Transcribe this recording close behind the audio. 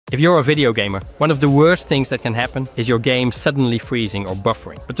If you're a video gamer, one of the worst things that can happen is your game suddenly freezing or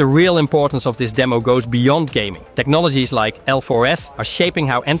buffering. But the real importance of this demo goes beyond gaming. Technologies like L4S are shaping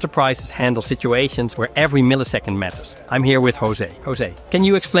how enterprises handle situations where every millisecond matters. I'm here with Jose. Jose, can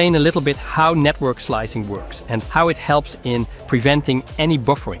you explain a little bit how network slicing works and how it helps in preventing any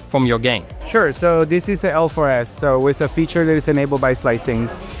buffering from your game? Sure, so this is a L4S, so it's a feature that is enabled by slicing.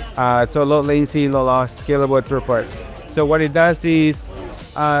 So low latency, low loss, scalable throughput. So what it does is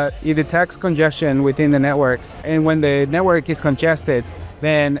it detects congestion within the network, and when the network is congested,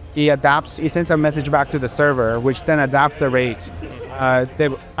 then it sends a message back to the server, which then adapts the rate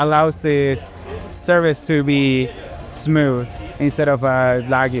that allows the service to be smooth instead of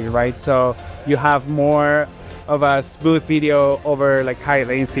lagging, right? So you have more of a smooth video over like high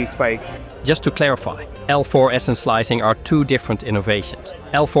latency spikes. Just to clarify, L4S and slicing are two different innovations.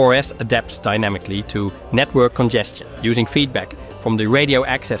 L4S adapts dynamically to network congestion using feedback from the radio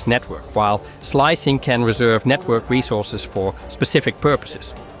access network, while slicing can reserve network resources for specific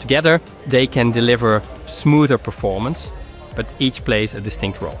purposes. Together, they can deliver smoother performance, but each plays a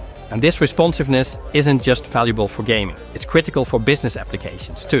distinct role. And this responsiveness isn't just valuable for gaming. It's critical for business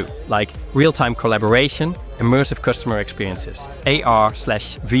applications too, like real-time collaboration, immersive customer experiences,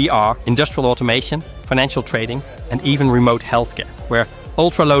 AR/VR, industrial automation, financial trading, and even remote healthcare, where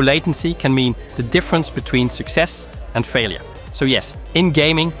ultra-low latency can mean the difference between success and failure. So yes, in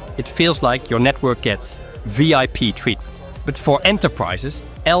gaming, it feels like your network gets VIP treatment. But for enterprises,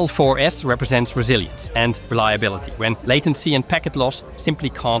 L4S represents resilience and reliability when latency and packet loss simply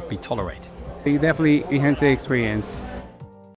can't be tolerated. It definitely enhances the experience.